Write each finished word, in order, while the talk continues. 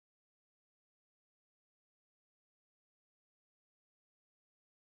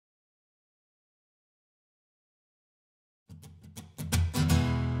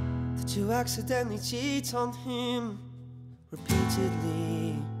you accidentally cheat on him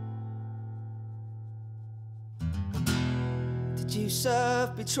repeatedly? Did you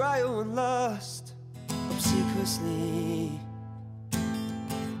serve betrayal and lust obsequiously?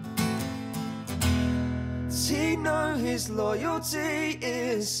 Does he know his loyalty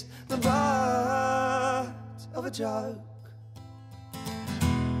is the butt of a joke?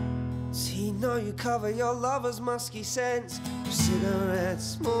 Does he know you cover your lover's musky scent with cigarette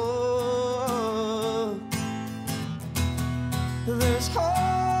smoke? There's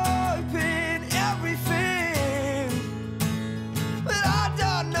hope in everything, but I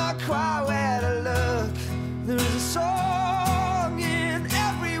don't know quite where to look. There is a song in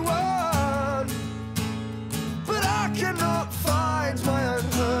everyone, but I cannot find my own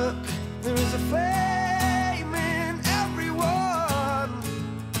hook. There is a flame in everyone,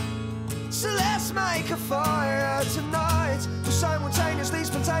 so let's make a fire tonight. We'll simultaneously,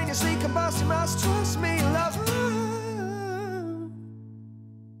 spontaneously combust. You must trust me, lover.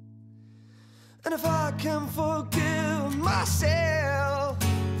 And if I can forgive myself,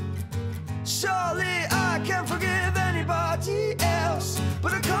 surely I can forgive anybody else.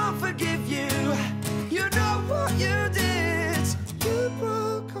 But I can't forgive you. You know what you did. You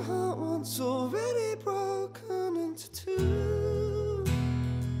broke a heart once, already broken into two.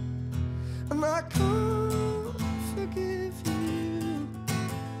 And I can't forgive you.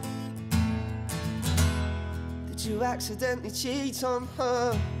 Did you accidentally cheat on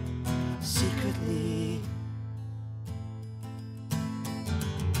her secretly?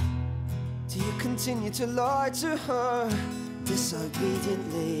 Do you continue to lie to her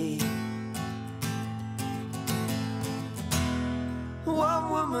disobediently? One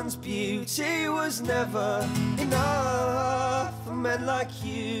woman's beauty was never enough for men like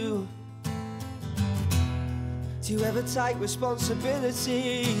you. Do you ever take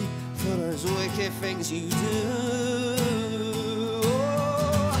responsibility for those wicked things you do?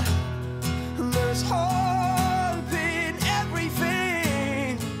 There's hope in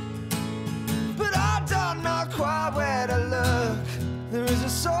everything, but I don't know quite where to look. There is a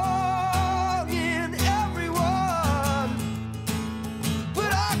song in everyone,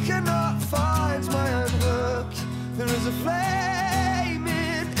 but I cannot find my own hook. There is a flame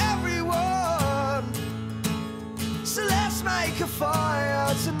in everyone, so let's make a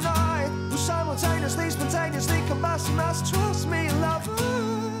fire tonight. We'll simultaneously, spontaneously combust. You must trust me, lover.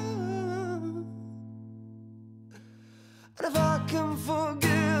 And if I can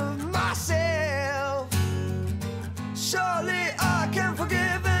forgive myself, surely I can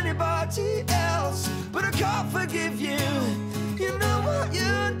forgive anybody else. But I can't forgive you. You know what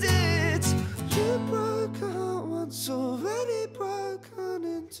you did. You broke a heart once, already broken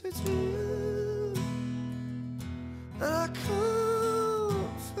into two. And I can't